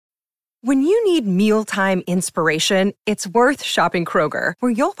When you need mealtime inspiration, it's worth shopping Kroger,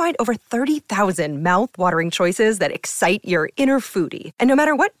 where you'll find over 30,000 mouth-watering choices that excite your inner foodie. And no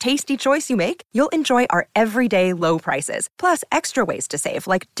matter what tasty choice you make, you'll enjoy our everyday low prices, plus extra ways to save,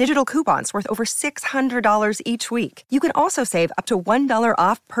 like digital coupons worth over $600 each week. You can also save up to $1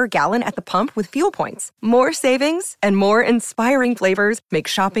 off per gallon at the pump with fuel points. More savings and more inspiring flavors make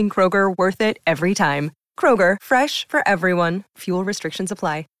shopping Kroger worth it every time. Kroger, fresh for everyone. Fuel restrictions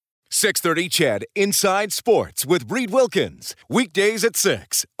apply. 630 CHED Inside Sports with Reed Wilkins. Weekdays at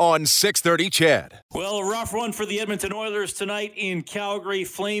 6 on 630 CHED. Well, a rough one for the Edmonton Oilers tonight in Calgary.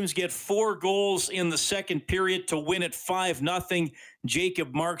 Flames get 4 goals in the second period to win at 5-0.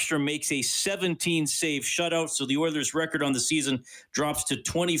 Jacob Markstrom makes a 17-save shutout, so the Oilers' record on the season drops to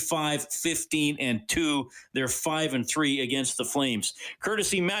 25-15-2. They're 5-3 against the Flames.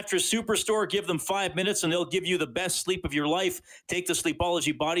 Courtesy Mattress Superstore. Give them 5 minutes, and they'll give you the best sleep of your life. Take the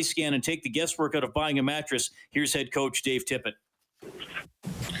Sleepology body scan and take the guesswork out of buying a mattress. Here's head coach Dave Tippett.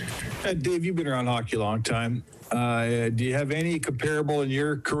 Dave, you've been around hockey a long time. Do you have any comparable in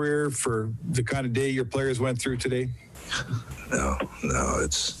your career for the kind of day your players went through today? No,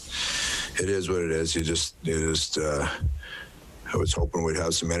 it is what it is. I was hoping we'd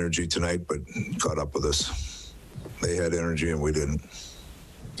have some energy tonight, but caught up with us. They had energy and we didn't.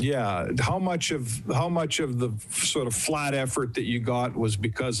 Yeah. How much of the sort of flat effort that you got was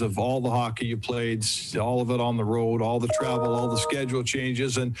because of all the hockey you played, all of it on the road, all the travel, all the schedule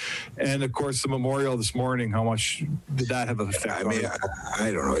changes, and of course the Memorial this morning? How much did that have an effect? I mean,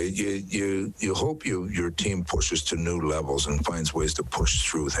 I don't know. You hope your team pushes to new levels and finds ways to push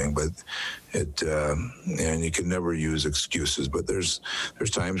through things, but and you can never use excuses. But there's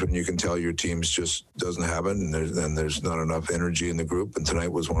times when you can tell your team just doesn't have it, and there's not enough energy in the group. And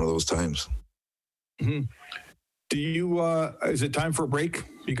tonight was one of those times. Mm-hmm. Do you? Is it time for a break?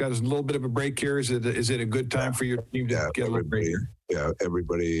 You got a little bit of a break here. Is it a good time for your team to get a little break here? Yeah,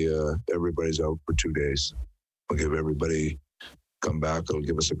 everybody's out for 2 days. We'll give everybody come back. It'll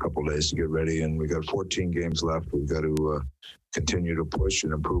give us a couple days to get ready, and we got 14 games left. We've got to continue to push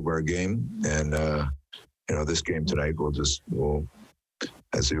and improve our game. And this game tonight, we'll,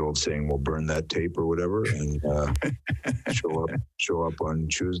 as the old saying, we'll burn that tape or whatever, and show up on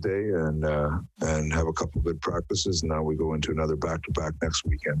Tuesday and have a couple good practices. And now we go into another back-to-back next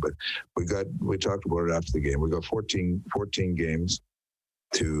weekend. But we talked about it after the game. We got 14 games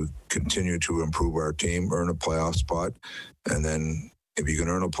to continue to improve our team, earn a playoff spot, and then if you can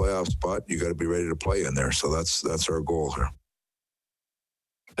earn a playoff spot, you got to be ready to play in there. So that's our goal here.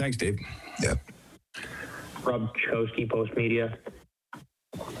 Thanks, Dave. Yeah. Rob Chowski, Post Media.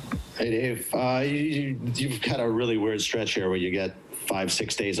 Hey, Dave. You've got a really weird stretch here where you get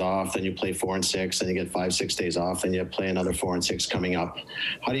 5-6 days off, then you play 4 and 6, then you get 5-6 days off, then you play another 4 and 6 coming up.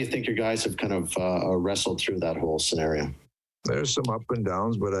 How do you think your guys have kind of wrestled through that whole scenario? There's some up and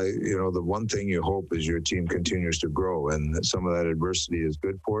downs, but the one thing you hope is your team continues to grow, and some of that adversity is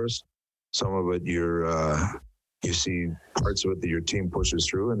good for us. Some of it you see parts of it that your team pushes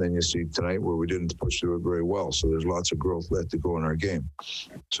through, and then you see tonight where we didn't push through it very well. So there's lots of growth left to go in our game.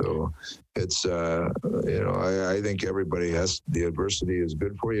 So it's, I think everybody the adversity is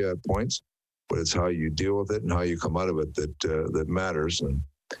good for you at points, but it's how you deal with it and how you come out of it that matters. And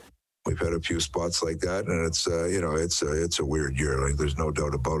we've had a few spots like that, and it's a weird year. Like, there's no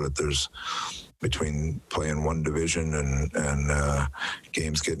doubt about it. There's between playing one division and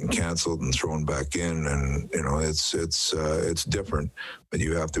games getting canceled and thrown back in, and it's different. But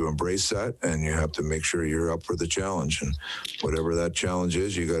you have to embrace that, and you have to make sure you're up for the challenge. And whatever that challenge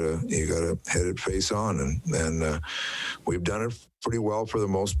is, you gotta hit it face on. And we've done it pretty well for the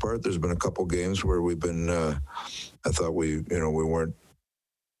most part. There's been a couple games where we've been. I thought we weren't.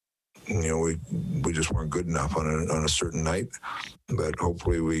 We just weren't good enough on a certain night, but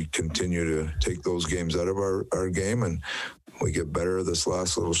hopefully we continue to take those games out of our game, and we get better this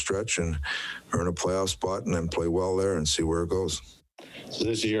last little stretch and earn a playoff spot, and then play well there and see where it goes. So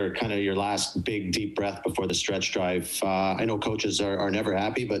this is your last big deep breath before the stretch drive. I know coaches are never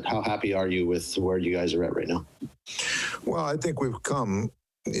happy, but how happy are you with where you guys are at right now? Well, I think we've come.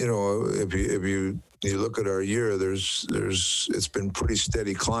 If you look at our year, it's been pretty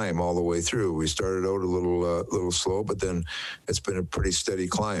steady climb all the way through. We started out a little slow, but then it's been a pretty steady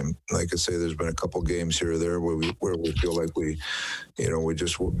climb. Like I say, there's been a couple games here or there where we feel like we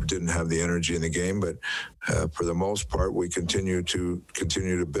just didn't have the energy in the game. But for the most part, we continue to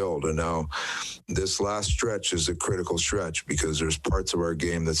build. And now this last stretch is a critical stretch because there's parts of our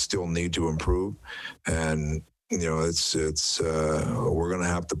game that still need to improve, and we're going to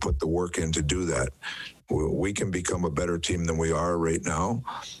have to put the work in to do that. we can become a better team than we are right now,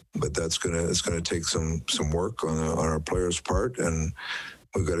 but it's gonna take some work on our players' part, and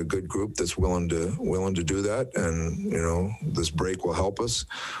we've got a good group that's willing to do that. And this break will help us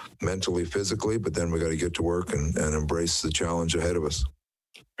mentally, physically, but then we got to get to work and embrace the challenge ahead of us.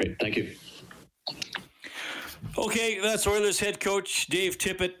 Great, thank you. Okay, that's Oilers head coach Dave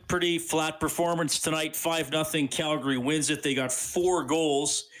Tippett. Pretty flat performance tonight. 5-0 Calgary wins it. They got 4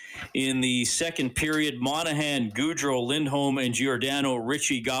 goals in the second period. Monahan, Gaudreau, Lindholm, and Giordano.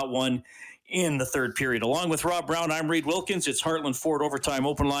 Ritchie got one in the third period. Along with Rob Brown, I'm Reed Wilkins. It's Heartland Ford Overtime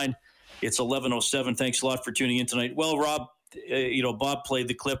Open Line. It's 11:07. Thanks a lot for tuning in tonight. Well, Rob, Bob played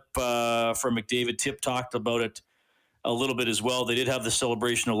the clip from McDavid. Tip talked about it a little bit as well. They did have the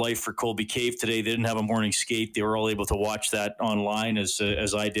celebration of life for Colby Cave today. They didn't have a morning skate. They were all able to watch that online as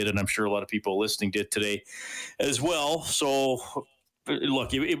I did, and I'm sure a lot of people listening did today as well. So,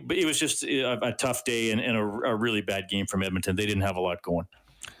 look, it was just a tough day and a really bad game from Edmonton. They didn't have a lot going.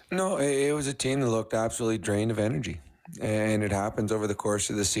 No, it was a team that looked absolutely drained of energy, and it happens over the course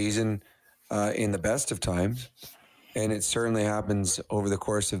of the season in the best of times, and it certainly happens over the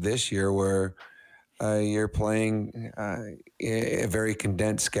course of this year where you're playing a very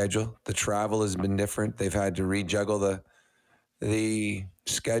condensed schedule. The travel has been different. They've had to rejuggle the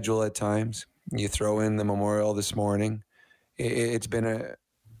schedule at times. You throw in the Memorial this morning. It's been a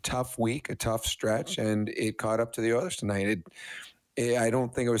tough week, a tough stretch, and it caught up to the Oilers tonight. I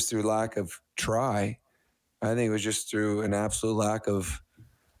don't think it was through lack of try. I think it was just through an absolute lack of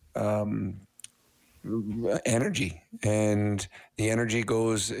energy, and the energy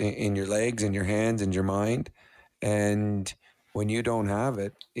goes in your legs and your hands and your mind, and when you don't have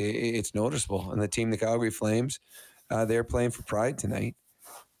it, it's noticeable. And the team, the Calgary Flames, they're playing for pride tonight,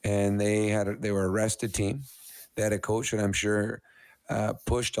 and they were a rested team. They had a coach that I'm sure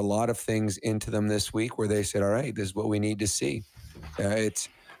pushed a lot of things into them this week where they said, all right, this is what we need to see. There's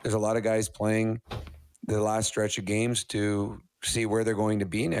a lot of guys playing the last stretch of games to see where they're going to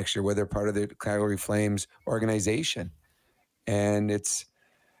be next year, where they're part of the Calgary Flames organization. And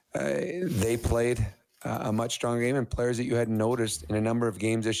they played a much stronger game, and players that you hadn't noticed in a number of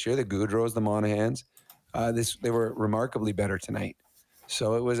games this year, the Gaudreaus, the Monahans, they were remarkably better tonight.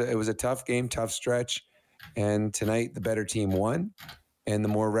 So it was a tough game, tough stretch, and tonight the better team won, and the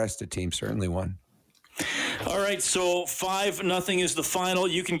more rested team certainly won. All right, so 5-0 is the final.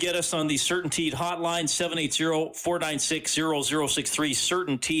 You can get us on the CertainTeed hotline, 780-496-0063.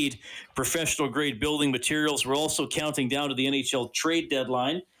 CertainTeed, professional-grade building materials. We're also counting down to the NHL trade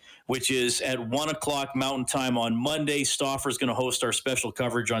deadline, which is at 1 o'clock Mountain Time on Monday. Stauffer's going to host our special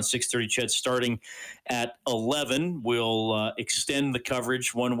coverage on 6:30 CHED starting at 11. We'll extend the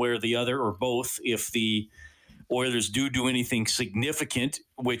coverage one way or the other, or both, if the Oilers do anything significant,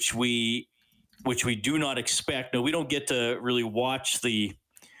 which we do not expect. No, we don't get to really watch the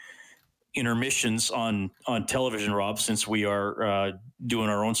intermissions on television, Rob, since we are doing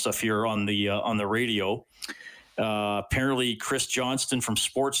our own stuff here on the radio. Apparently, Chris Johnston from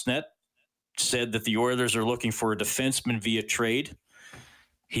Sportsnet said that the Oilers are looking for a defenseman via trade.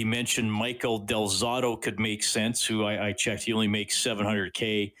 He mentioned Michael Del Zotto could make sense, who I checked. He only makes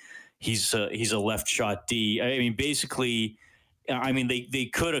 $700K. He's a left shot D. I mean, basically, they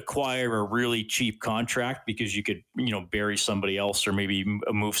could acquire a really cheap contract because you could, bury somebody else or maybe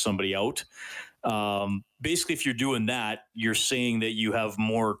move somebody out. Basically, if you're doing that, you're saying that you have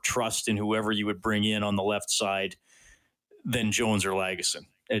more trust in whoever you would bring in on the left side than Jones or Lagesson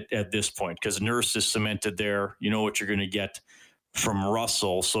at this point, because Nurse is cemented there. You know what you're going to get from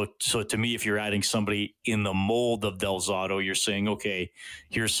Russell. So to me, if you're adding somebody in the mold of Del Zotto, you're saying, okay,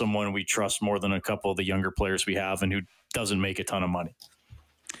 here's someone we trust more than a couple of the younger players we have and who doesn't make a ton of money.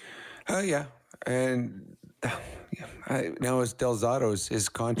 Yeah. And now is Del Zotto's his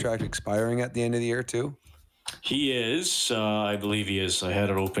contract expiring at the end of the year too? He is. I believe he is. I had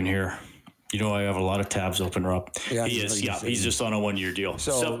it open here. I have a lot of tabs open, Rob. Yeah, he is. Yeah, he's just on a 1-year deal.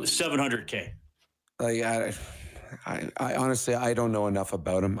 So $700K. I honestly, I don't know enough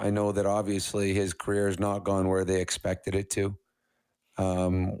about him. I know that obviously his career has not gone where they expected it to.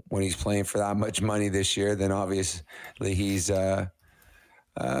 When he's playing for that much money this year, then obviously he's. I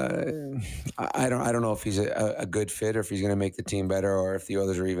don't know if he's a good fit or if he's going to make the team better or if the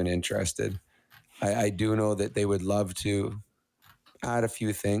others are even interested. I do know that they would love to add a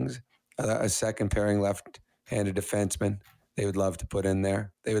few things. A second pairing left-handed defenseman they would love to put in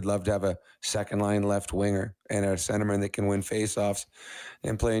there. They would love to have a second-line left winger and a centerman that can win faceoffs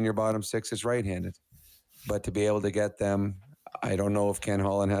and play in your bottom six as right-handed. But to be able to get them, I don't know if Ken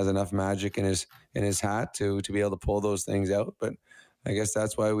Holland has enough magic in his hat to be able to pull those things out. But I guess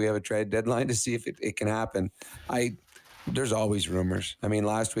that's why we have a trade deadline to see if it can happen. There's always rumors. I mean,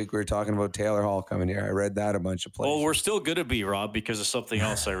 last week we were talking about Taylor Hall coming here. I read that a bunch of places. Well, we're still going to be, Rob, because of something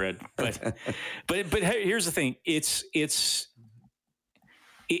else I read. But here's the thing: it's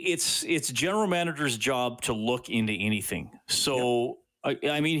general manager's job to look into anything. So.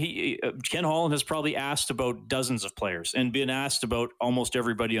 I mean, Ken Holland has probably asked about dozens of players and been asked about almost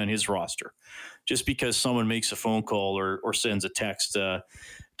everybody on his roster. Just because someone makes a phone call or sends a text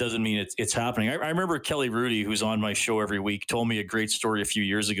doesn't mean it's happening. I remember Kelly Rudy, who's on my show every week, told me a great story a few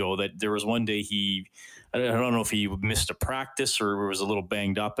years ago that there was one day I don't know if he missed a practice or was a little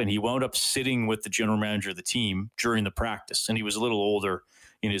banged up, and he wound up sitting with the general manager of the team during the practice. And he was a little older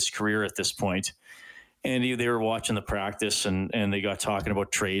in his career at this point. And they were watching the practice and they got talking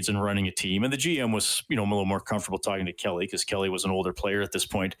about trades and running a team. And the GM was, a little more comfortable talking to Kelly because Kelly was an older player at this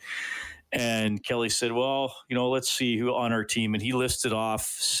point. And Kelly said, well, let's see who on our team. And he listed off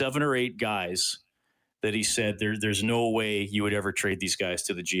 7 or 8 guys that he said, there's no way you would ever trade these guys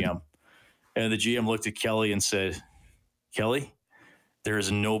to the GM. And the GM looked at Kelly and said, Kelly, there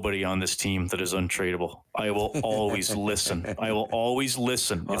is nobody on this team that is untradeable. I will always listen. I will always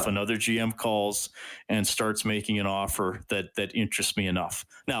listen if another GM calls and starts making an offer that interests me enough.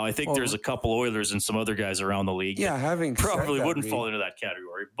 Now, I think there's a couple Oilers and some other guys around the league that probably wouldn't fall into that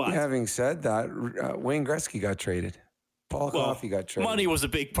category. But having said that, Wayne Gretzky got traded. Paul Coffey got traded. Money was a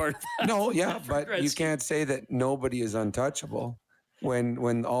big part of that. No, yeah, but Gretzky. You can't say that nobody is untouchable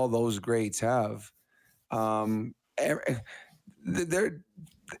when all those greats have.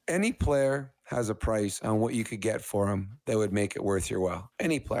 Any player has a price on what you could get for him that would make it worth your while.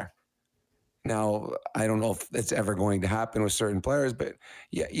 Any player. Now, I don't know if it's ever going to happen with certain players, but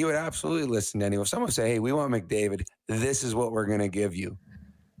yeah, you would absolutely listen to anyone. If someone say, hey, we want McDavid, this is what we're going to give you.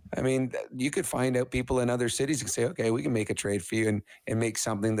 I mean, you could find out people in other cities and say, okay, we can make a trade for you and make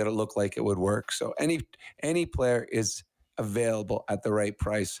something that'll look like it would work. So any player is available at the right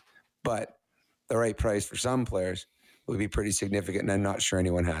price, but the right price for some players would be pretty significant, and I'm not sure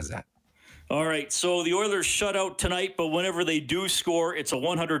anyone has that. All right, so the Oilers shut out tonight, but whenever they do score, it's a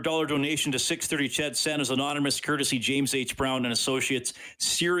 $100 donation to 630 Ched Santa's Anonymous, courtesy James H. Brown and Associates,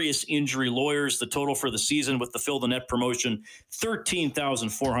 Serious Injury Lawyers. The total for the season with the Fill the Net promotion,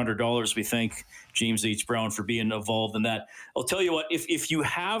 $13,400. We thank James H. Brown for being involved in that. I'll tell you what, if you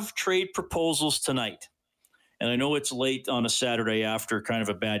have trade proposals tonight, and I know it's late on a Saturday after kind of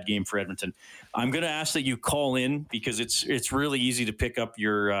a bad game for Edmonton, I'm going to ask that you call in because it's really easy to pick up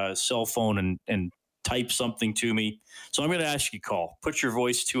your cell phone and type something to me. So I'm going to ask you to call. Put your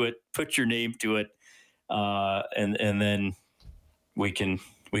voice to it. Put your name to it. And then we can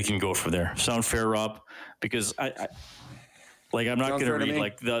go from there. Sound fair, Rob? Because I'm not going to read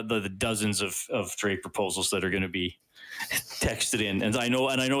like the dozens of trade proposals that are going to be texted in. And I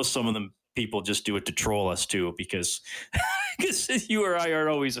know some of them people just do it to troll us too, because you or I aren't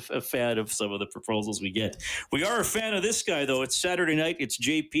always a fan of some of the proposals we get. We are a fan of this guy, though. It's Saturday night. It's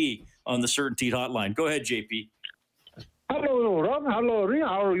JP on the Certainty Hotline. Go ahead, JP. Hello, Rob. Hello, Ria.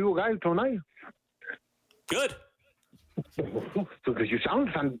 How are you guys tonight? Good. Because you sound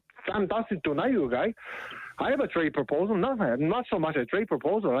fantastic tonight, you guys. I have a trade proposal. Not so much a trade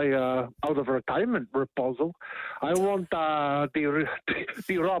proposal. Out of a retirement proposal, I want the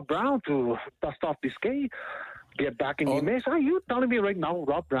Rob Brown to dust off the skate, get back in the mess. Are you telling me right now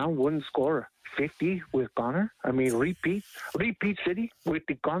Rob Brown wouldn't score 50 with Connor? I mean, repeat city with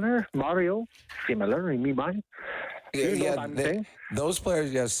the Connor, Mario, similar in my mind. Those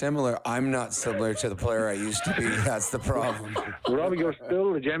players, similar. I'm not similar to the player I used to be. That's the problem. Rob, you're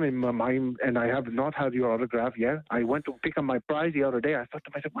still a gem in my mind, and I have not had your autograph yet. I went to pick up my prize the other day. I thought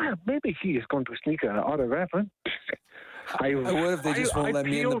to myself, well, maybe he is going to sneak an autograph. Huh? I would if they just won't let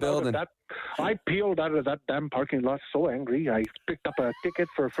me in the building. I peeled out of that damn parking lot so angry. I picked up a ticket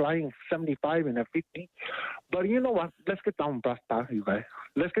for flying 75 and a 50. But you know what? Let's get down to brass tacks, you guys.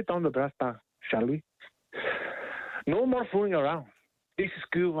 Let's get down to brass tacks, shall we? No more fooling around. This is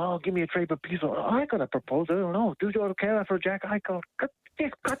cool. Oh, give me a trade proposal. Oh, I got a proposal. I don't know. Do you care for Jack Eichel? Cut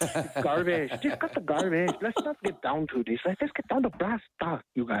the garbage. Just cut the garbage. Let's not get down to this. Let's get down to brass tacks,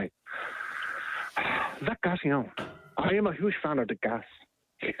 you guys. Zach Cassian. I am a huge fan of the Gas.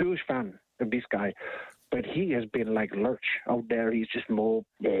 Huge fan of this guy. But he has been like Lurch out there. He's just more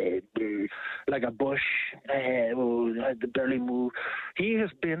like a bush. Barely move. He has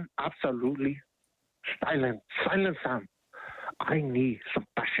been absolutely silent Sam. I need some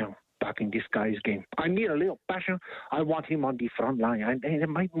passion back in this guy's game. I need a little passion. I want him on the front line. And it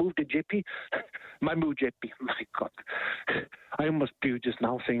might move to JP. My God. I almost pew just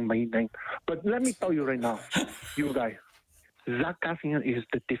now saying my name. But let me tell you right now, you guys, Zach Kassian is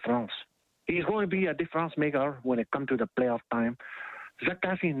the difference. He's going to be a difference maker when it comes to the playoff time. Zach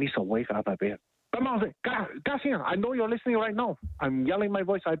Kassian needs to wake up a bit. Come on, Kassian, I know you're listening right now. I'm yelling my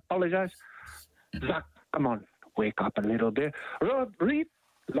voice. I apologize. Zach, come on, wake up a little bit. Rob, Reed,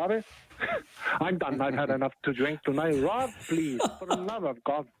 love it. I'm done. I've had enough to drink tonight. Rob, please, for the love of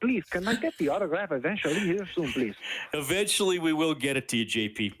God, please, can I get the autograph eventually here soon, please? Eventually, we will get it to you,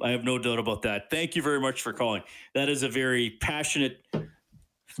 JP. I have no doubt about that. Thank you very much for calling. That is a very passionate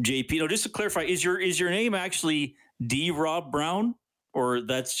JP. No, just to clarify, is your name actually D. Rob Brown, or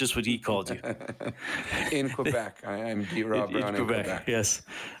that's just what he called you? In Quebec, I'm D. Rob Brown in Quebec. Yes.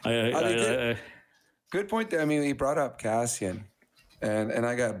 Good point there. I mean, he brought up Kassian. And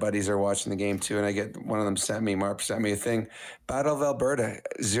I got buddies that are watching the game too, and I get one of them Mark sent me a thing. Battle of Alberta,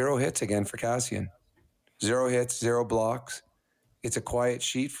 0 hits again for Kassian. 0 hits, 0 blocks. It's a quiet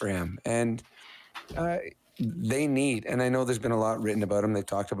sheet for him. And they need, and I know there's been a lot written about him. They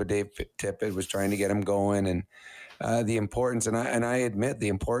talked about Dave Tippett was trying to get him going, and the importance, and I admit the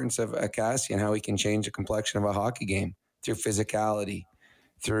importance of Kassian, how he can change the complexion of a hockey game through physicality,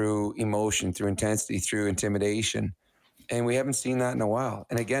 through emotion, through intensity, through intimidation. And we haven't seen that in a while.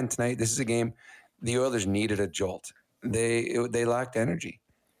 And again, tonight, this is a game the Oilers needed a jolt. They lacked energy.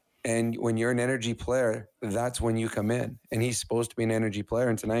 And when you're an energy player, that's when you come in. And he's supposed to be an energy player.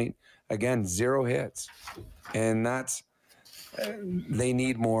 And tonight, again, 0 hits. And that's, they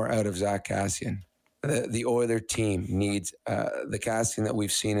need more out of Zach Kassian. The Oiler team needs the Kassian that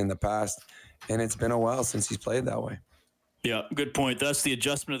we've seen in the past. And it's been a while since he's played that way. Yeah, good point. That's the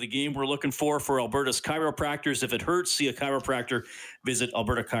adjustment of the game we're looking for Alberta's chiropractors. If it hurts, see a chiropractor. Visit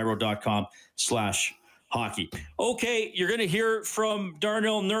albertachiro.com/hockey. Okay, you're going to hear from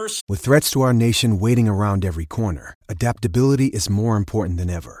Darnell Nurse. With threats to our nation waiting around every corner, adaptability is more important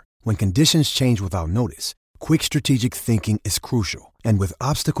than ever. When conditions change without notice, quick strategic thinking is crucial. And with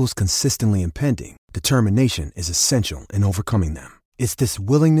obstacles consistently impending, determination is essential in overcoming them. It's this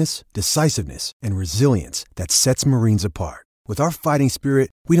willingness, decisiveness, and resilience that sets Marines apart. With our fighting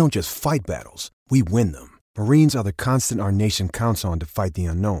spirit, we don't just fight battles, we win them. Marines are the constant our nation counts on to fight the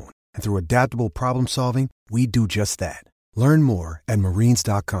unknown. And through adaptable problem solving, we do just that. Learn more at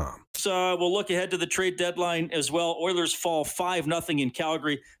marines.com. We'll look ahead to the trade deadline as well. Oilers fall 5-0 in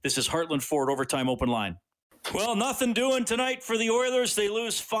Calgary. This is Heartland Ford Overtime Open Line. Well, nothing doing tonight for the Oilers. They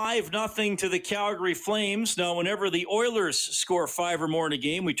lose 5-0 to the Calgary Flames. Now, whenever the Oilers score 5 or more in a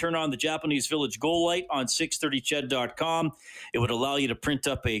game, we turn on the Japanese Village goal light on 630ched.com. It would allow you to print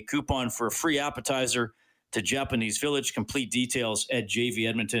up a coupon for a free appetizer to Japanese Village. Complete details at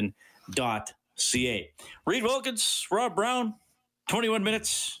jvedmonton.ca. Reed Wilkins, Rob Brown, 21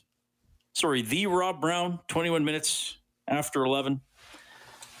 minutes. Sorry, the Rob Brown, 21 minutes after 11.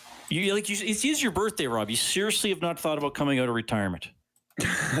 It is your birthday, Rob. You seriously have not thought about coming out of retirement?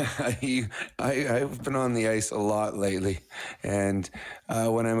 I've been on the ice a lot lately. And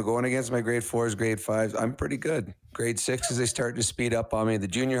when I'm going against my grade 4s, grade 5s, I'm pretty good. Grade 6s, they start to speed up on me. The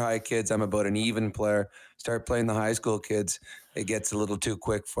junior high kids, I'm about an even player. Start playing the high school kids, it gets a little too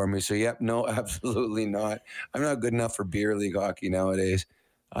quick for me. So, yep, no, absolutely not. I'm not good enough for beer league hockey nowadays.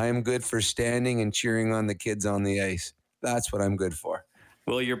 I am good for standing and cheering on the kids on the ice. That's what I'm good for.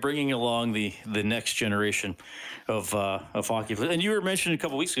 Well, you're bringing along the next generation of hockey. And you were mentioning a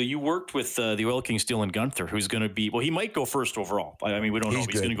couple of weeks ago, you worked with the Oil Kings Dylan Guenther, who's going to be, well, he might go first overall. I mean, we don't know. He's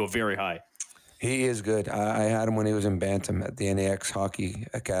going to go very high. He is good. I had him when he was in Bantam at the NAX Hockey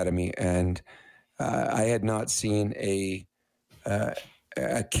Academy, and I had not seen a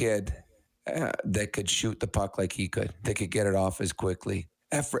kid that could shoot the puck like he could, that could get it off as quickly.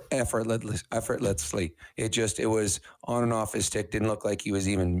 Effortlessly. It was on and off his stick. Didn't look like he was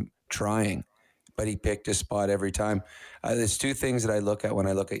even trying, but he picked his spot every time. There's 2 things that I look at when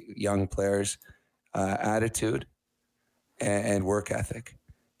I look at young players, attitude and work ethic.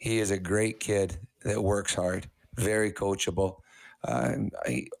 He is a great kid that works hard, very coachable.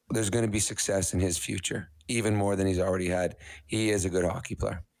 There's going to be success in his future, even more than he's already had. He is a good hockey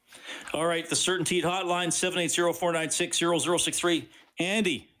player. All right, the CertainTeed hotline, 780-496-0063.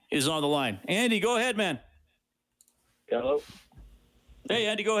 Andy is on the line. Andy, go ahead, man. Hello. Hey,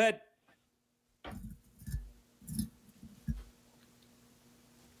 Andy, go ahead.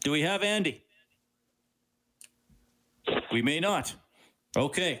 Do we have Andy? We may not.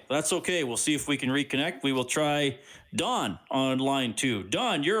 Okay, that's okay. We'll see if we can reconnect. We will try Don on line 2.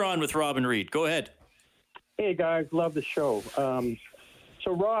 Don, you're on with Rob and Reed. Go ahead. Hey, guys. Love the show.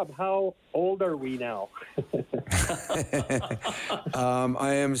 So, Rob, how old are we now?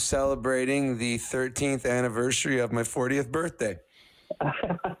 I am celebrating the 13th anniversary of my 40th birthday.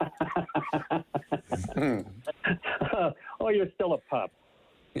 Oh, you're still a pup.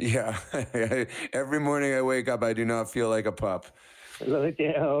 Yeah. Every morning I wake up, I do not feel like a pup.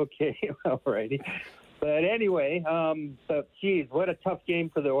 Yeah, okay, all righty. But anyway, but geez, what a tough game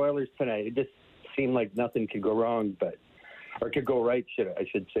for the Oilers tonight. It just seemed like nothing could go wrong, or could go right, I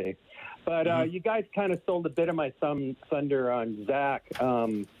should say. But you guys kind of stole a bit of my thunder on Zach.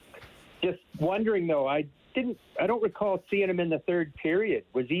 Just wondering though, I don't recall seeing him in the third period.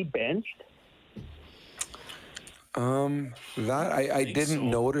 Was he benched? I didn't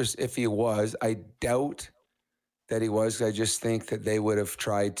notice if he was. I doubt that he was. I just think that they would have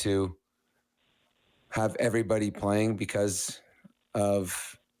tried to have everybody playing because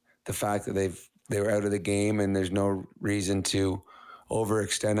of the fact that they were out of the game and there's no reason to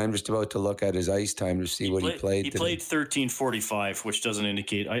overextend. I'm just about to look at his ice time to see what he played. He played 13:45, which doesn't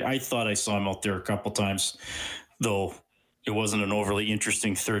indicate. I thought I saw him out there a couple times, though it wasn't an overly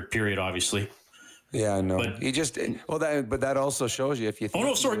interesting third period, obviously. Yeah, no. But he just but that also shows you if you think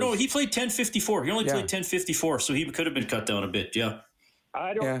he played 10:54. He only played 10:54, so he could have been cut down a bit. Yeah.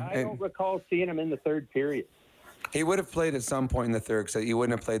 I don't recall seeing him in the third period. He would have played at some point in the third, because he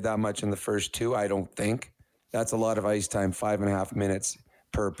wouldn't have played that much in the first two, I don't think. That's a lot of ice time, 5.5 minutes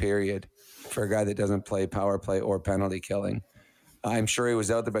per period for a guy that doesn't play power play or penalty killing. I'm sure he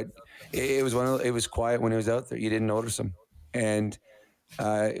was out there, but it was quiet when he was out there. You didn't notice him. And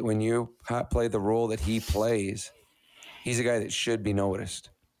when you play the role that he plays, he's a guy that should be noticed.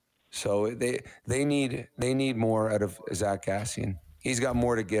 So they need more out of Zach Kassian. He's got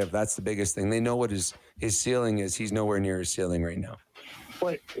more to give. That's the biggest thing. They know what his ceiling is. He's nowhere near his ceiling right now.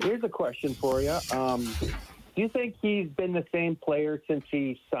 Well, here's a question for you. Do you think he's been the same player since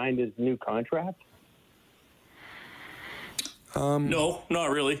he signed his new contract? No,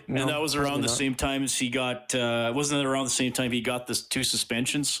 not really. No, and that was around the same time as he got, wasn't it around the same time he got the 2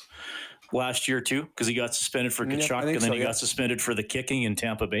 suspensions last year too? Because he got suspended for Tkachuk and then he got suspended for the kicking in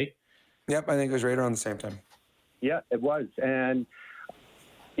Tampa Bay. Yep, I think it was right around the same time. Yeah, it was. And,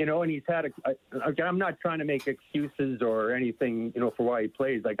 and he's had I'm not trying to make excuses or anything, for why he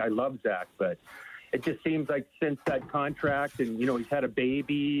plays. Like, I love Zach, but it just seems like since that contract and, he's had a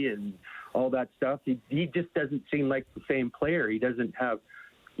baby and all that stuff, he just doesn't seem like the same player. He doesn't have,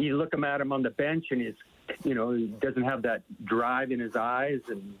 you look at him on the bench and he doesn't have that drive in his eyes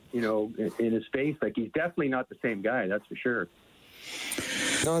and, in his face. Like, he's definitely not the same guy, that's for sure.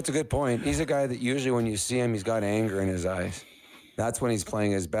 No, that's a good point. He's a guy that usually when you see him, he's got anger in his eyes. That's when he's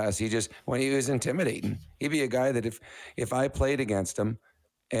playing his best. When he was intimidating, he'd be a guy that if I played against him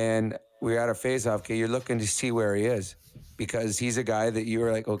and we were at a face-off, okay, you're looking to see where he is, because he's a guy that you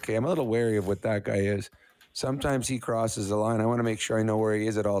were like, okay, I'm a little wary of what that guy is. Sometimes he crosses the line. I want to make sure I know where he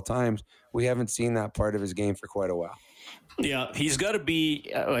is at all times. We haven't seen that part of his game for quite a while. Yeah, he's got to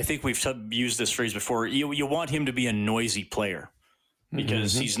be, I think we've used this phrase before, you want him to be a noisy player.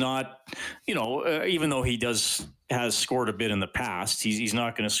 Because he's not, even though he has scored a bit in the past, he's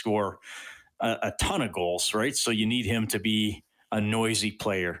not going to score a ton of goals, right? So you need him to be a noisy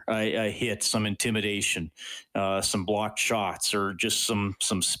player, a hit, some intimidation, some blocked shots, or just some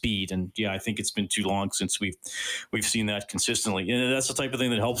speed. And yeah, I think it's been too long since we've seen that consistently. And that's the type of thing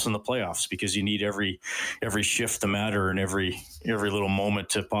that helps in the playoffs, because you need every shift to matter and every little moment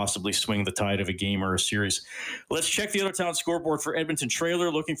to possibly swing the tide of a game or a series. Let's check the Other Town scoreboard for Edmonton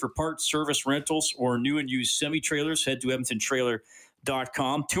Trailer. Looking for parts, service, rentals, or new and used semi-trailers, head to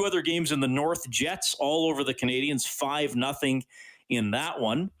EdmontonTrailer.com. 2 other games in the North. Jets all over the Canadians, 5-0 in that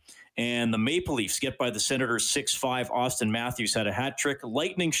one. And the Maple Leafs get by the Senators 6-5. Austin Matthews had a hat trick.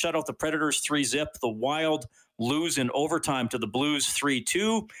 Lightning shut out the Predators 3-0. The Wild lose in overtime to the Blues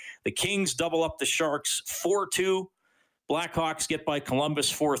 3-2. The Kings double up the Sharks 4-2. Blackhawks get by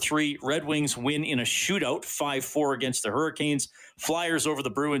Columbus 4-3. Red Wings win in a shootout 5-4 against the Hurricanes. Flyers over the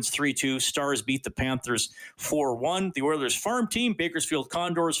Bruins 3-2. Stars beat the Panthers 4-1. The Oilers farm team, Bakersfield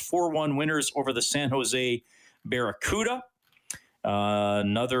Condors, 4-1 winners over the San Jose Barracuda.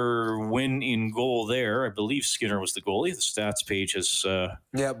 Another win in goal there. I believe Skinner was the goalie. The stats page has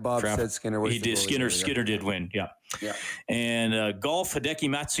Bob said Skinner was the goalie. Skinner did win, yeah. And golf, Hideki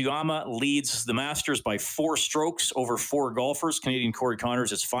Matsuyama leads the Masters by 4 strokes over 4 golfers. Canadian Corey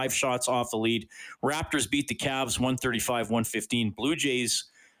Connors is 5 shots off the lead. Raptors beat the Cavs 135-115. Blue Jays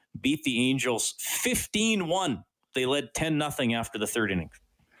beat the Angels 15-1. They led 10-0 after the third inning.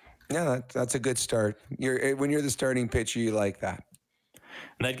 Yeah, that's a good start. When you're the starting pitcher, you like that.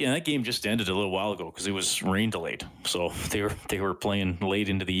 And that game just ended a little while ago because it was rain delayed. So they were playing late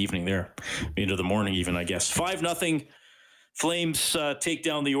into the evening there, into the morning even, I guess. 5-0 Flames take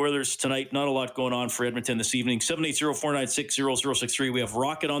down the Oilers tonight. Not a lot going on for Edmonton this evening. 780-496-0063. We have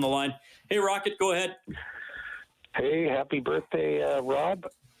Rocket on the line. Hey, Rocket, go ahead. Hey, happy birthday, Rob.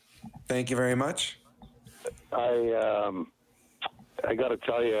 Thank you very much. I got to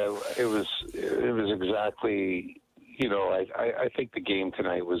tell you, it was exactly, I think the game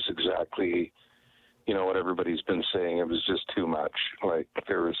tonight was exactly, what everybody's been saying. It was just too much. Like,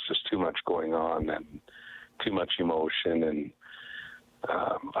 there was just too much going on and too much emotion. And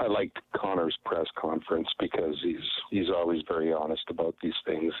I liked Connor's press conference because he's always very honest about these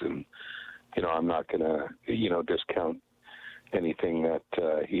things. And, I'm not going to, discount anything that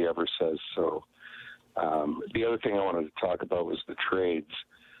he ever says. So the other thing I wanted to talk about was the trades.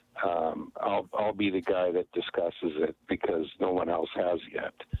 I'll be the guy that discusses it because no one else has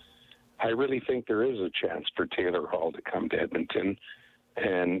yet. I really think there is a chance for Taylor Hall to come to Edmonton,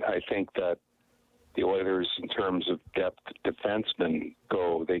 and I think that the Oilers, in terms of depth defensemen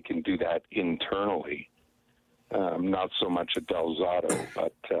go, they can do that internally. Not so much at Del Zotto,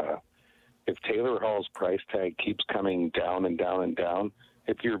 but if Taylor Hall's price tag keeps coming down and down and down,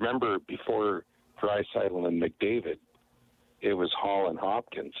 if you remember before Draisaitl and McDavid, it was Hall and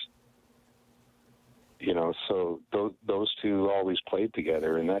Hopkins. So those two always played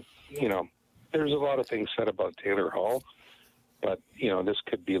together, and that, there's a lot of things said about Taylor Hall, but this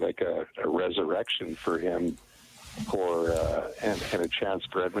could be like a resurrection for him, and a chance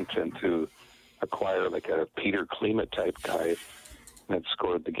for Edmonton to acquire like a Peter Klima type guy that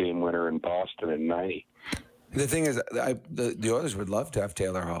scored the game winner in Boston in '90. The thing is, the Oilers would love to have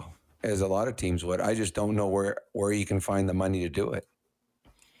Taylor Hall, as a lot of teams would. I just don't know where you can find the money to do it,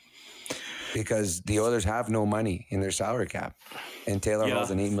 because the Oilers have no money in their salary cap, and Taylor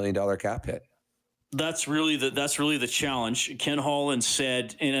Hall's an $8 million cap hit. That's really the challenge. Ken Holland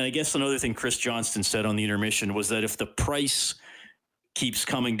said, and I guess another thing Chris Johnston said on the intermission was that if the price keeps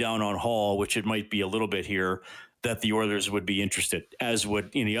coming down on Hall, which it might be a little bit here, that the Oilers would be interested, as would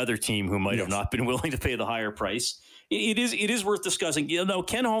any other team who might have not been willing to pay the higher price. It is worth discussing.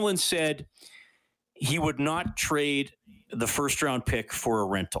 Ken Holland said he would not trade the first round pick for a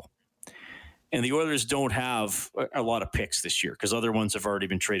rental. And the Oilers don't have a lot of picks this year because other ones have already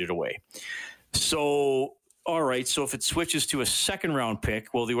been traded away. So, all right. So if it switches to a second round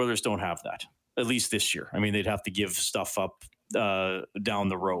pick, well, the Oilers don't have that, at least this year. I mean, they'd have to give stuff up down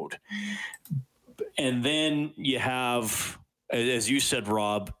the road. And then you have, as you said,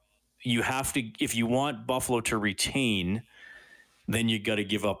 Rob, you have to, if you want Buffalo to retain, then you got to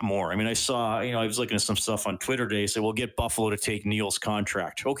give up more. I mean, I saw, I was looking at some stuff on Twitter today. Say, well, get Buffalo to take Neal's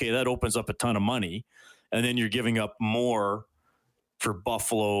contract. Okay, that opens up a ton of money. And then you're giving up more for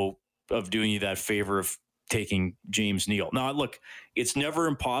Buffalo of doing you that favor of taking James Neal. Now, look, it's never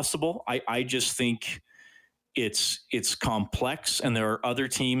impossible. I just think it's complex, and there are other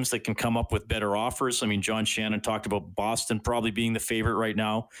teams that can come up with better offers. I mean, John Shannon talked about Boston probably being the favorite right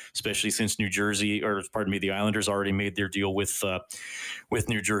now, especially since the Islanders already made their deal with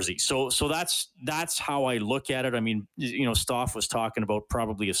New Jersey. So that's how I look at it. I mean, Stoff was talking about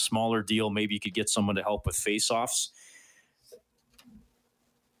probably a smaller deal. Maybe you could get someone to help with faceoffs.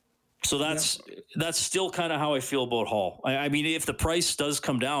 So that's still kind of how I feel about Hall. I mean, if the price does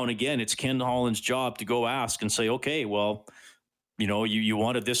come down, again, it's Ken Holland's job to go ask and say, okay, well, you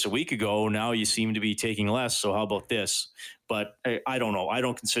wanted this a week ago. Now you seem to be taking less. So how about this? But I don't know. I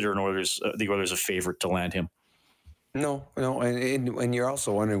don't consider the Oilers a favorite to land him. No. And you're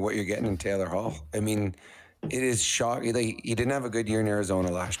also wondering what you're getting in Taylor Hall. I mean, it is shocking. He didn't have a good year in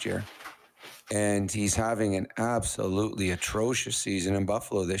Arizona last year. And he's having an absolutely atrocious season in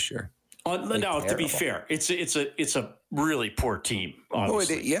Buffalo this year. Now, to be fair, it's a really poor team.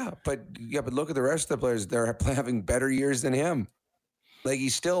 Obviously. But look at the rest of the players. They're having better years than him. Like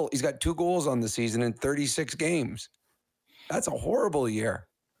he's got 2 goals on the season in 36 games. That's a horrible year.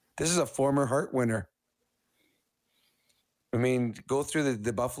 This is a former Hart winner. I mean, go through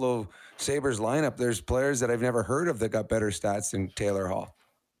the Buffalo Sabres lineup. There's players that I've never heard of that got better stats than Taylor Hall.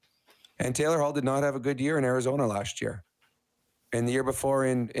 And Taylor Hall did not have a good year in Arizona last year. And the year before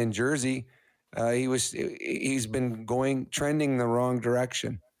in Jersey, he's been trending the wrong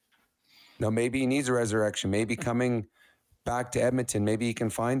direction. Now, maybe he needs a resurrection. Maybe coming back to Edmonton, maybe he can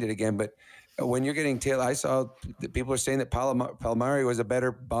find it again. But when you're getting Taylor, I saw that people are saying that Palmieri was a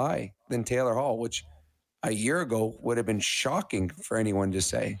better buy than Taylor Hall, which a year ago would have been shocking for anyone to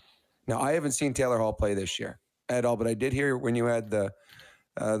say. Now, I haven't seen Taylor Hall play this year at all, but I did hear when you had the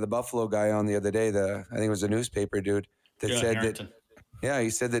Buffalo guy on the other day, I think it was a newspaper dude that said Harrington. He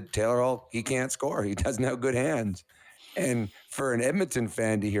said that Taylor Hall, he can't score. He doesn't have good hands. And for an Edmonton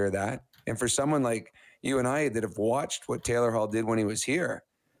fan to hear that, and for someone like you and I that have watched what Taylor Hall did when he was here,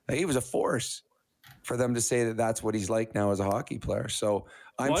 he was a force for them to say that that's what he's like now as a hockey player. So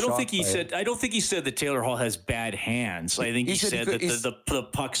I don't think he said that Taylor Hall has bad hands. I think he said that the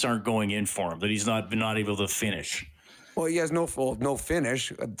pucks aren't going in for him, that he's not able to finish. Well, he has no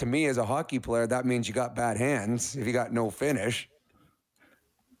finish. To me, as a hockey player, that means you got bad hands if you got no finish.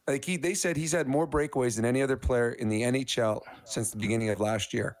 Like they said he's had more breakaways than any other player in the NHL since the beginning of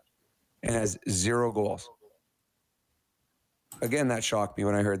last year and has 0 goals. Again, that shocked me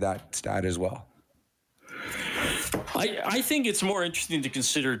when I heard that stat as well. I think it's more interesting to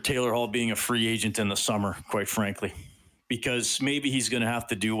consider Taylor Hall being a free agent in the summer, quite frankly, because maybe he's going to have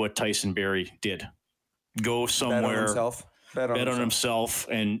to do what Tyson Barrie did. Go somewhere, bet on himself.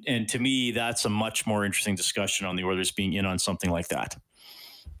 And to me, that's a much more interesting discussion on the Oilers being in on something like that.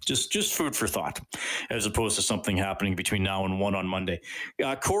 Just food for thought, as opposed to something happening between now and 1 on Monday.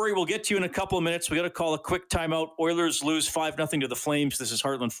 Corey, we'll get to you in a couple of minutes. We got to call a quick timeout. Oilers lose 5-0 to the Flames. This is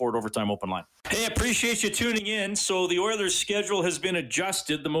Heartland Ford Overtime Open Line. Hey, appreciate you tuning in. So the Oilers' schedule has been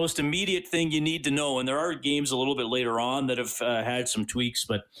adjusted. The most immediate thing you need to know, and there are games a little bit later on that have had some tweaks,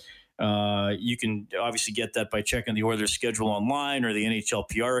 but you can obviously get that by checking the Oilers schedule online or the NHL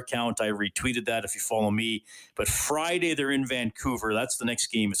PR account. I retweeted that if you follow me. But Friday, they're in Vancouver. That's the next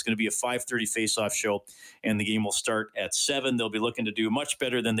game. It's going to be a 5:30 face-off show, and the game will start at 7. They'll be looking to do much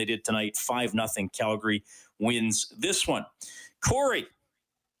better than they did tonight. 5-0. Calgary wins this one. Corey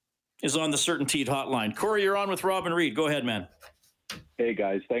is on the CertainTeed hotline. Corey, you're on with Rob and Reed. Go ahead, man. Hey,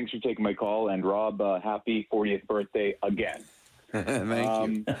 guys. Thanks for taking my call. And Rob, happy 40th birthday again.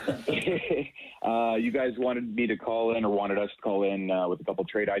 Thank you. You guys wanted me to call in, or wanted us to call in with a couple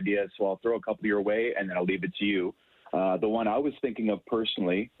trade ideas, so I'll throw a couple your way, and then I'll leave it to you. The one I was thinking of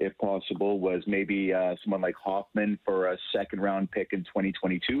personally, if possible, was maybe someone like Hoffman for a second-round pick in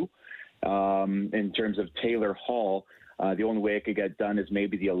 2022. In terms of Taylor Hall, the only way it could get done is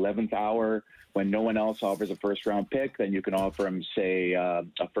maybe the 11th hour when no one else offers a first-round pick. Then you can offer him, say, a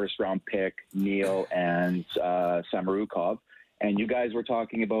first-round pick, Neil, and Samorukov. And you guys were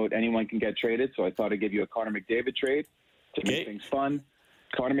talking about anyone can get traded, so I thought I'd give you a Connor McDavid trade to make things fun.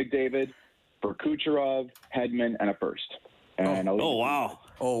 Connor McDavid for Kucherov, Hedman, and a first. And wow.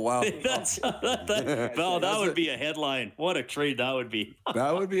 That would be a headline. What a trade that would be.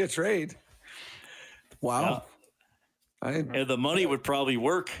 That would be a trade. Wow. Yeah. And the money would probably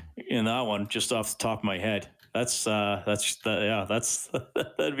work in that one, just off the top of my head. That'd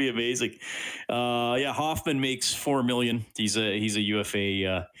be amazing. Hoffman makes $4 million. He's a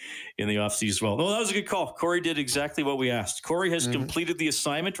UFA in the offseason as well. No, that was a good call. Corey did exactly what we asked. Corey has completed the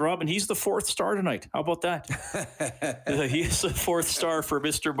assignment, Rob, and he's the 4th star tonight. How about that? He is the 4th star for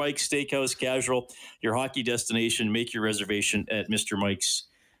Mr. Mike's Steakhouse Casual, your hockey destination. Make your reservation at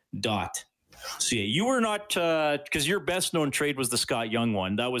mrmikes.ca. You were not, because your best known trade was the Scott Young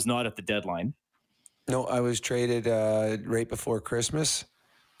one. That was not at the deadline. No, I was traded right before Christmas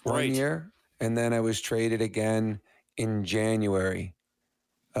one year, and then I was traded again in January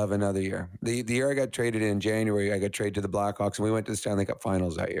of another year. The year I got traded in January, I got traded to the Blackhawks, and we went to the Stanley Cup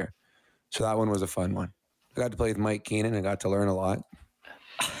Finals that year. So that one was a fun one. I got to play with Mike Keenan and got to learn a lot.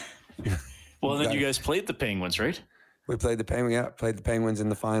 Well, then you guys played the Penguins, right? We played the Penguins in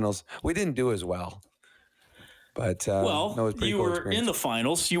the finals. We didn't do as well. But you were in the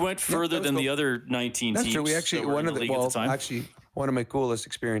finals. You went further than the other 19 teams. That's true. We actually one of my coolest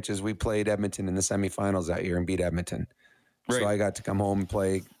experiences. We played Edmonton in the semifinals that year and beat Edmonton. Right. So I got to come home and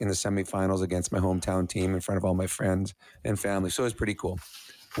play in the semifinals against my hometown team in front of all my friends and family. So it was pretty cool.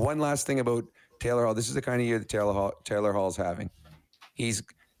 One last thing about Taylor Hall. This is the kind of year that Taylor Hall's having. He's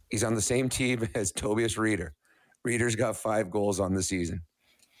on the same team as Tobias Rieder. Rieder's got 5 goals on the season.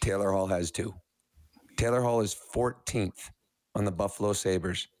 Taylor Hall has 2. Taylor Hall is 14th on the Buffalo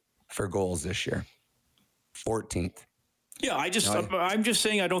Sabres for goals this year. 14th. Yeah, I'm just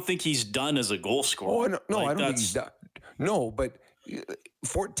saying I don't think he's done as a goal scorer. Oh, no, I don't think he's done. No, but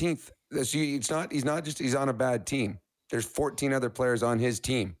 14th. He's on a bad team. There's 14 other players on his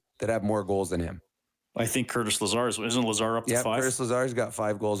team that have more goals than him. I think Curtis Lazar isn't Lazar up to 5? Yeah, Curtis Lazar's got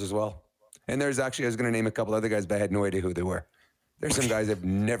 5 goals as well. And there's actually, I was going to name a couple other guys, but I had no idea who they were. There's some guys I've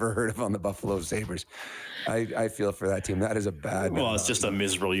never heard of on the Buffalo Sabres. I feel for that team. That is a bad. Well, it's just a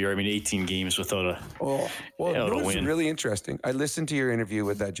miserable year. I mean, 18 games without a win. Really interesting. I listened to your interview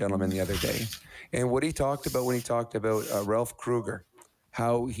with that gentleman the other day, and what he talked about when he talked about Ralph Kruger,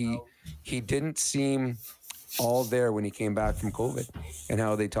 how he didn't seem all there when he came back from COVID, and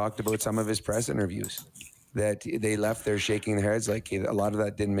how they talked about some of his press interviews that they left there shaking their heads like a lot of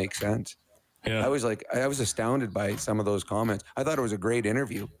that didn't make sense. Yeah. I was astounded by some of those comments. I thought it was a great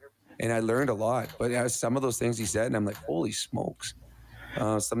interview. And I learned a lot. But some of those things he said, and I'm like, holy smokes.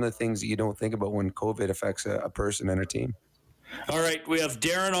 Some of the things that you don't think about when COVID affects a person and a team. All right, we have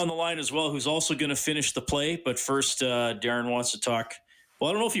Darren on the line as well, who's also going to finish the play. But first, Darren wants to talk. Well,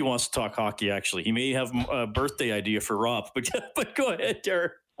 I don't know if he wants to talk hockey, actually. He may have a birthday idea for Rob. But go ahead,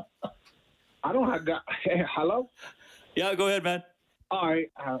 Darren. I don't have got. Hey, hello? Yeah, go ahead, man. All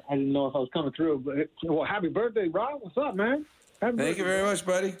right. I didn't know if I was coming through. But, well, happy birthday, Rob. What's up, man? Thank you very much,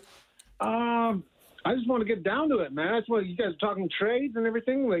 buddy. I just want to get down to it, man. That's what you guys are talking trades and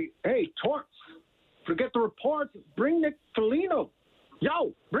everything. Like, hey, Torts, forget the reports. Bring Nick Foligno.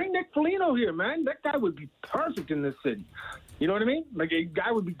 Yo, bring Nick Foligno here, man. That guy would be perfect in this city. You know what I mean? Like, a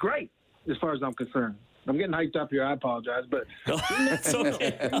guy would be great as far as I'm concerned. I'm getting hyped up here. I apologize, but it's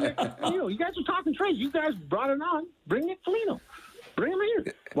okay. Bring Nick Foligno. You guys are talking trades. You guys brought it on. Bring Nick Foligno. Bring him here.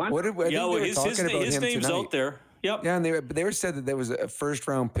 His name's tonight. out there. Yep. Yeah, and they were said that there was a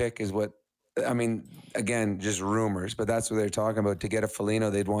first-round pick is what, I mean, again, just rumors, but that's what they're talking about. To get a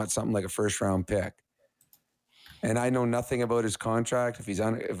Foligno, they'd want something like a first-round pick. And I know nothing about his contract, if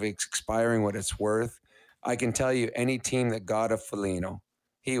it's expiring, what it's worth. I can tell you any team that got a Foligno,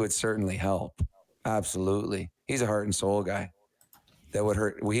 he would certainly help. Absolutely. He's a heart and soul guy. That would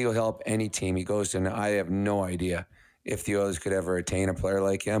hurt. He'll help any team he goes to. And I have no idea if the Oilers could ever attain a player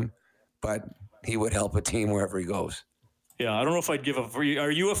like him, but he would help a team wherever he goes. Yeah, I don't know if I'd give a. Are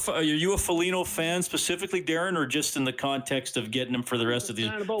you a Foligno fan specifically, Darren, or just in the context of getting him for the rest of the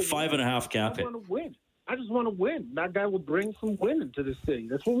 5.5 cap hit? I want to win. I just want to win. That guy will bring some winning to this city.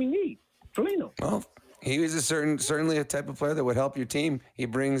 That's what we need. Foligno. Well, he was certainly a type of player that would help your team. He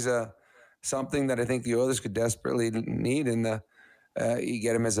brings something that I think the Oilers could desperately need. You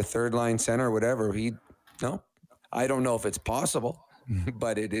get him as a third line center or whatever. I don't know if it's possible.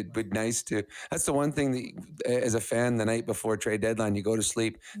 But it'd be nice to. That's the one thing that, as a fan, the night before trade deadline, you go to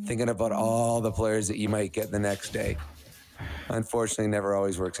sleep thinking about all the players that you might get the next day. Unfortunately, never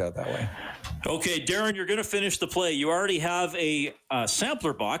always works out that way. Okay, Darren, you're going to finish the play. You already have a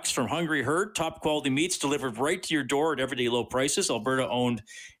sampler box from Hungry Herd, top quality meats delivered right to your door at everyday low prices. Alberta owned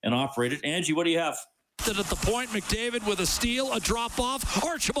and operated. Angie, what do you have? At the point, McDavid with a steal, a drop-off,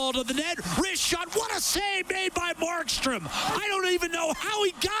 Archibald to the net, wrist shot. What a save made by Markstrom. I don't even know how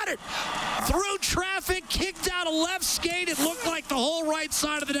he got it. Through traffic, kicked out a left skate. It looked like the whole right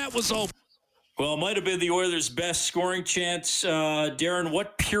side of the net was open. Well, it might have been the Oilers' best scoring chance. Darren,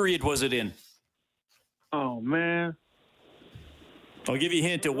 what period was it in? Oh, man. I'll give you a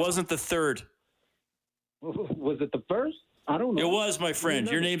hint. It wasn't the third. Was it the first? I don't know. It was, my friend.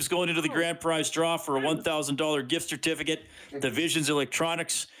 Your name's going into the grand prize draw for a $1,000 gift certificate to Visions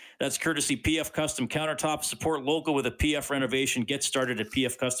Electronics. That's courtesy PF Custom Countertops. Support local with a PF renovation. Get started at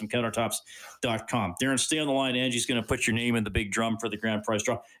pfcustomcountertops.com. Darren, stay on the line. Angie's going to put your name in the big drum for the grand prize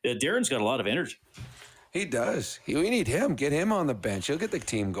draw. Darren's got a lot of energy. He does. We need him. Get him on the bench. He'll get the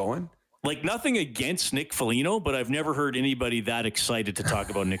team going. Like, nothing against Nick Foligno, but I've never heard anybody that excited to talk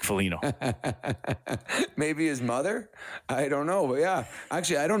about Nick Foligno. Maybe his mother? I don't know. But yeah,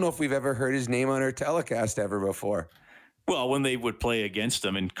 actually, I don't know if we've ever heard his name on our telecast ever before. Well, when they would play against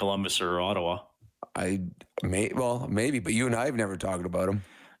him in Columbus or Ottawa. Maybe, but you and I have never talked about him.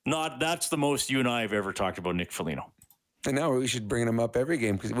 That's the most you and I have ever talked about Nick Foligno. And now we should bring him up every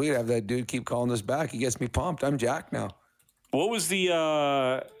game because we have that dude keep calling us back. He gets me pumped. I'm jacked now. What was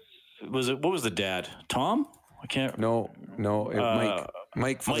the... what was the dad? Tom? I can't. No.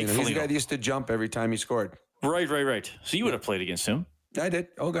 Mike Foligno. He's the guy that used to jump every time he scored. Right. So you would have played against him. I did.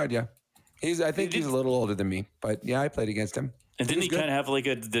 Oh God, yeah. I think he's a little older than me, but yeah, I played against him. And didn't he kind of have like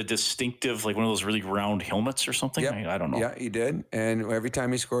the distinctive, like one of those really round helmets or something? Yep. I don't know. Yeah, he did. And every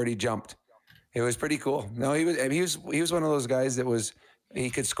time he scored, he jumped. It was pretty cool. No, he was one of those guys that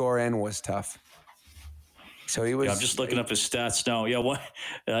he could score and was tough. So he was. Yeah, I'm just looking up his stats now. Yeah,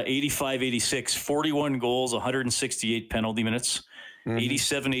 85-86, 41 goals, 168 penalty minutes.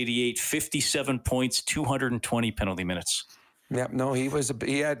 87-88, 57 points, 220 penalty minutes. Yep. No, he was a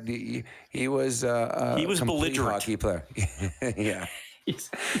belligerent hockey player. Yeah.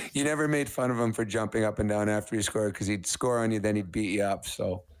 You never made fun of him for jumping up and down after he scored because he'd score on you, then he'd beat you up.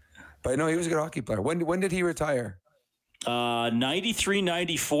 So, but no, he was a good hockey player. When did he retire?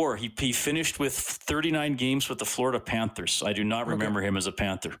 93-94. He finished with 39 games with the Florida Panthers. I do not remember him as a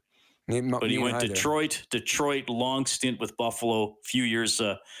Panther. But he went Detroit, long stint with Buffalo, few years,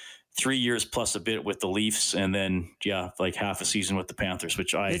 3 years plus a bit with the Leafs, and then, like half a season with the Panthers,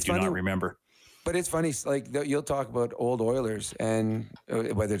 which I do not remember. But it's funny, like you'll talk about old Oilers, and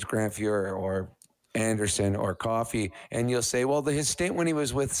whether it's Grant Fuhr or Anderson or Coffey, and you'll say, well, his stint when he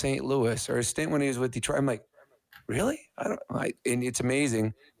was with St. Louis or his stint when he was with Detroit. I'm like, Really? And it's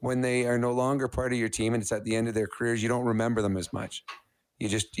amazing when they are no longer part of your team and it's at the end of their careers, you don't remember them as much. You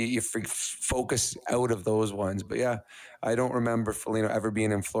just, you focus out of those ones. But yeah, I don't remember Foligno ever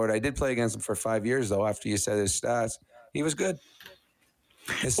being in Florida. I did play against him for 5 years though, after you said his stats. He was good.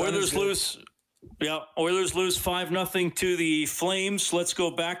 Oilers lose 5-0 to the Flames. Let's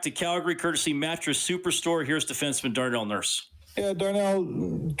go back to Calgary, courtesy Mattress Superstore. Here's defenseman Darnell Nurse. Yeah,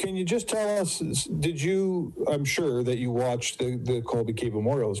 Darnell, can you just tell us, I'm sure that you watched the Colby Cave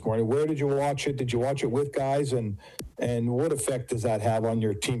Memorial this morning. Where did you watch it? Did you watch it with guys? And what effect does that have on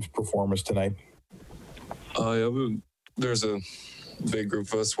your team's performance tonight? There's a big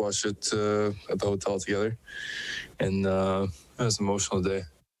group of us watched it at the hotel together. And it was an emotional day.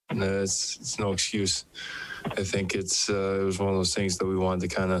 And it's no excuse. I think it was one of those things that we wanted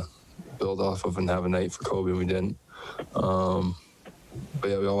to kind of build off of and have a night for Kobe, and we didn't. But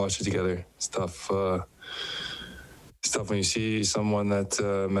yeah, we all watched it together. It's tough. It's tough when you see someone that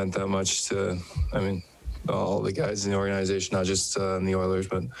meant that much to, all the guys in the organization, not just the Oilers,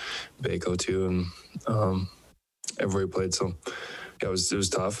 but Baco too, and everybody played. So yeah, it was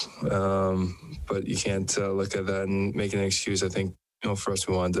tough. But you can't look at that and make an excuse. I think, for us,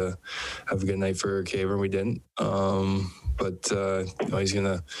 we wanted to have a good night for Caver, and we didn't. But he's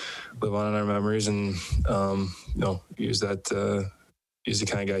gonna live on in our memories, and use the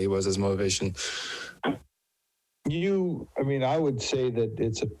kind of guy he was as motivation. I would say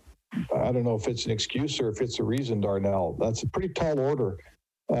that I don't know if it's an excuse or if it's a reason, Darnell. That's a pretty tall order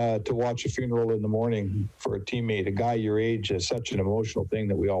to watch a funeral in the morning for a teammate. A guy your age is such an emotional thing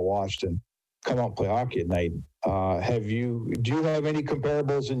that we all watched, and come out and play hockey at night. Do you have any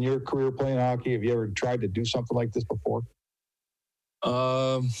comparables in your career playing hockey? Have you ever tried to do something like this before?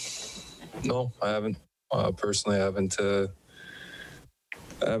 No, I haven't. Personally, I haven't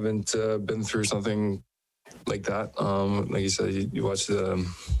been through something like that. Like you said, you watched the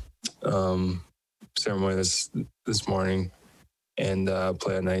ceremony this morning and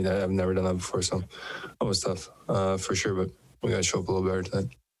play at night. I've never done that before, so that was tough for sure. But we got to show up a little better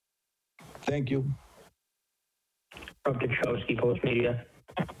tonight. Thank you. Rob Dachowski, Post Media.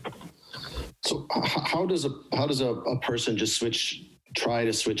 So how does a person just try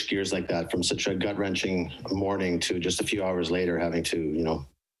to switch gears like that from such a gut-wrenching morning to just a few hours later having to,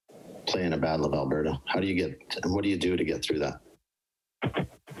 play in a Battle of Alberta? What do you do to get through that?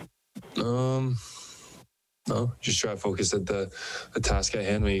 No, just try to focus at the task at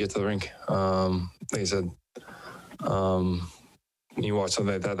hand when you get to the rink. Like I said, when you watch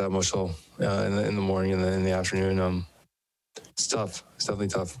something like that emotional in the morning and in the afternoon, it's tough. It's definitely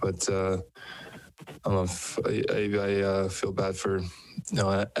tough. But I don't know if I feel bad for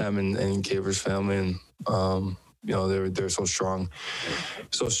Em and Caver's family, and they're so strong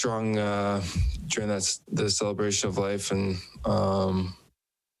during the celebration of life, and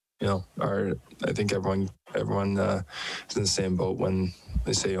I think everyone is in the same boat when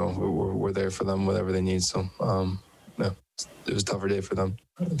they say we're there for them whatever they need. So it was a tougher day for them,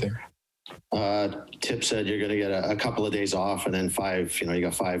 I think. Tip said you're going to get a couple of days off, and then you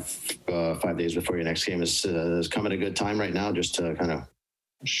got 5 days before your next game. Is coming a good time right now just to kind of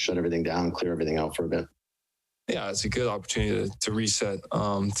shut everything down, clear everything out for a bit? Yeah, it's a good opportunity to reset,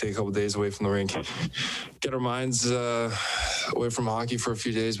 take a couple of days away from the rink, get our minds away from hockey for a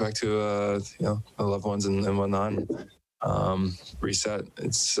few days, back to our loved ones and whatnot. Reset.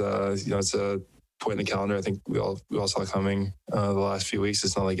 It's it's a point in the calendar. I think we all saw coming the last few weeks.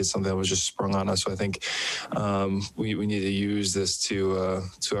 It's not like it's something that was just sprung on us. So I think we need to use this to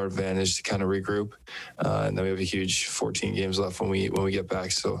our advantage to kind of regroup. And then we have a huge 14 games left when we get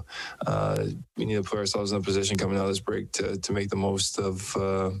back. So we need to put ourselves in a position coming out of this break to make the most of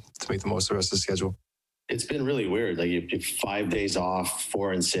the rest of the schedule. It's been really weird. Like you 5 days off,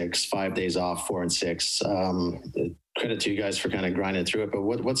 4 and 6, 5 days off, 4 and 6. Credit to you guys for kind of grinding through it. But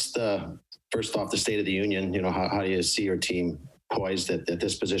what's first off, the state of the union? How do you see your team poised at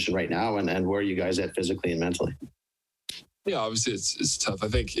this position right now, and where are you guys at physically and mentally? Yeah, obviously it's tough. I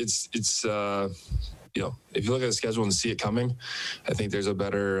think it's if you look at the schedule and see it coming, I think there's a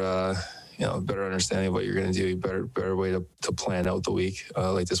better better understanding of what you're going to do, better way to plan out the week,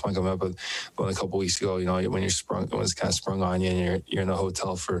 like this one coming up. But a couple of weeks ago, when it's kind of sprung on you and you're in a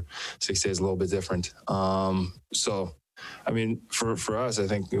hotel for 6 days, a little bit different. So, I mean, for us, I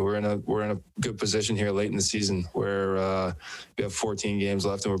think we're in a good position here late in the season where we have 14 games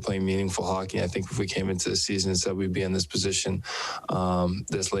left and we're playing meaningful hockey. I think if we came into the season and said we'd be in this position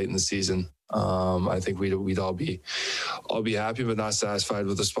this late in the season, I think we'd all be happy but not satisfied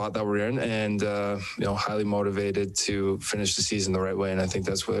with the spot that we're in, and highly motivated to finish the season the right way. And I think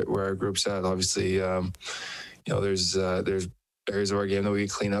that's where our group's at. Obviously, there's areas of our game that we can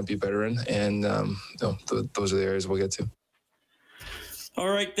clean up, be better in, and those are the areas we'll get to. All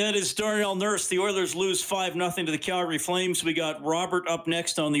right, that is Darnell Nurse. The Oilers lose 5-0 to the Calgary Flames. We got Robert up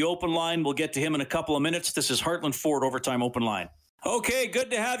next on the open line. We'll get to him in a couple of minutes. This is Heartland Ford Overtime Open Line. Okay, good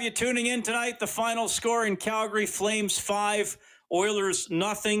to have you tuning in tonight. The final score in Calgary, Flames 5, Oilers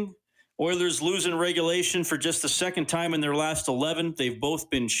 0. Oilers lose in regulation for just the second time in their last 11. They've both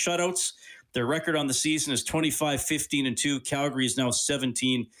been shutouts. Their record on the season is 25-15-2. Calgary is now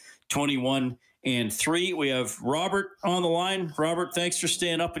 17-21-3. We have Robert on the line. Robert, thanks for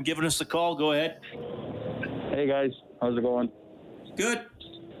staying up and giving us a call. Go ahead. Hey, guys. How's it going? Good.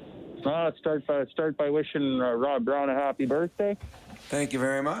 Start by wishing Rob Brown a happy birthday. Thank you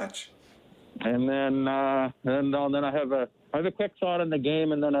very much. And then I have a quick thought on the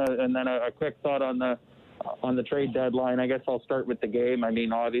game, and then a quick thought on the trade deadline. I guess I'll start with the game. I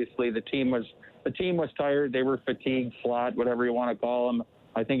mean, obviously the team was tired. They were fatigued, flat, whatever you want to call them.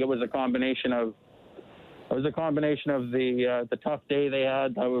 I think it was a combination of the tough day they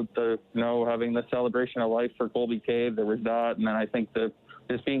had, having the celebration of life for Colby Cave. There was that, and then I think this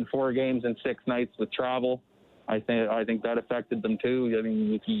being 4 games and 6 nights with travel, I think that affected them too. I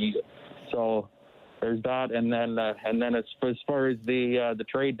mean, so there's that, and then as far as the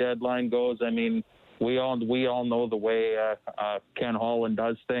trade deadline goes, I mean, we all know the way Ken Holland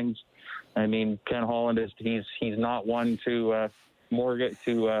does things. I mean, Ken Holland he's not one to mortgage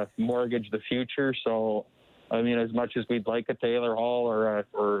the future. So, I mean, as much as we'd like a Taylor Hall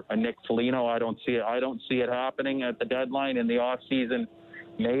or a Nick Foligno, I don't see it happening at the deadline in the off season.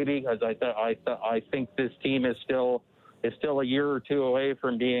 Maybe, because I think this team is still a year or two away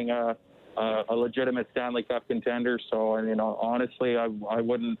from being a legitimate Stanley Cup contender. So, I mean, honestly, I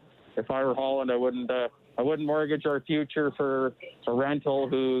wouldn't, if I were Holland, I wouldn't mortgage our future for a rental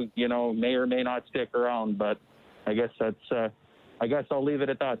who, may or may not stick around. But I guess I'll leave it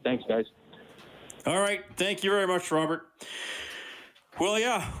at that. Thanks, guys. All right. Thank you very much, Robert. Well,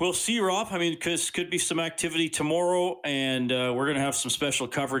 yeah, we'll see, Rob. I mean, because could be some activity tomorrow, and we're going to have some special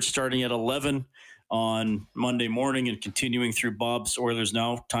coverage starting at 11 on Monday morning and continuing through Bob's Oilers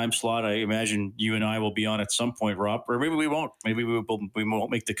Now time slot. I imagine you and I will be on at some point, Rob, or maybe we won't. Maybe we won't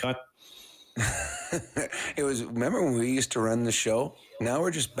make the cut. Remember when we used to run the show? Now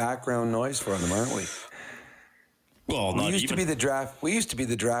we're just background noise for them, aren't we? Well, we used to be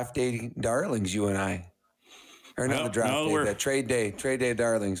the draft day darlings, you and I. Or not the draft day, the trade day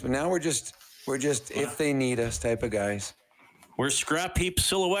darlings. But now we're just if they need us type of guys. We're Scrap Heap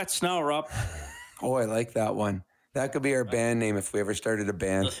Silhouettes now, Rob. Oh, I like that one. That could be our band name if we ever started a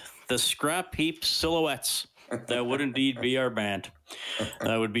band. The Scrap Heap Silhouettes. That would indeed be our band.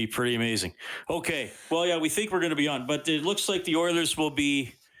 That would be pretty amazing. Okay. Well, yeah, we think we're going to be on, but it looks like the Oilers will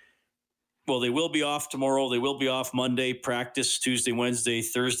be. Well, they will be off tomorrow. They will be off Monday, practice Tuesday, Wednesday,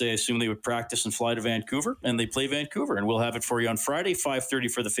 Thursday. I assume they would practice and fly to Vancouver, and they play Vancouver. And we'll have it for you on Friday,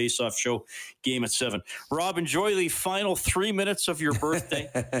 5:30 for the face-off show, game at 7. Rob, enjoy the final 3 minutes of your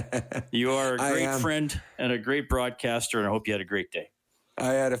birthday. You are a great friend and a great broadcaster, and I hope you had a great day.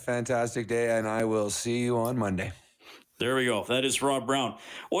 I had a fantastic day, and I will see you on Monday. There we go. That is Rob Brown.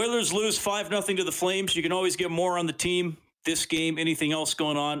 Oilers lose 5-0 to the Flames. You can always get more on the team, this game, anything else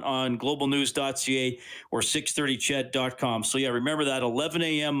going on globalnews.ca or 630ched.com. So, yeah, remember that 11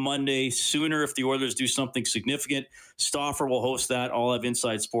 a.m. Monday, sooner if the Oilers do something significant. Stauffer will host that. I'll have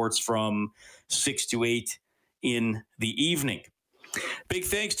Inside Sports from 6 to 8 in the evening. Big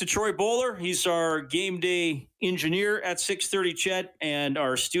thanks to Troy Bowler. He's our game day engineer at 630 Ched, and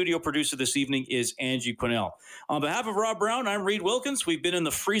our studio producer this evening is Angie Quinnell. On behalf of Rob Brown, I'm Reed Wilkins. We've been in the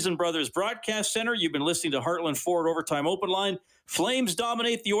Friesen Brothers Broadcast Center. You've been listening to Heartland Ford Overtime Open Line. Flames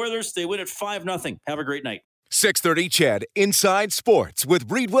dominate the Oilers. They win at 5-0. Have a great night. 630 Ched Inside Sports with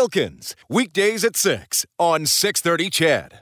Reed Wilkins. Weekdays at 6 on 630 Ched.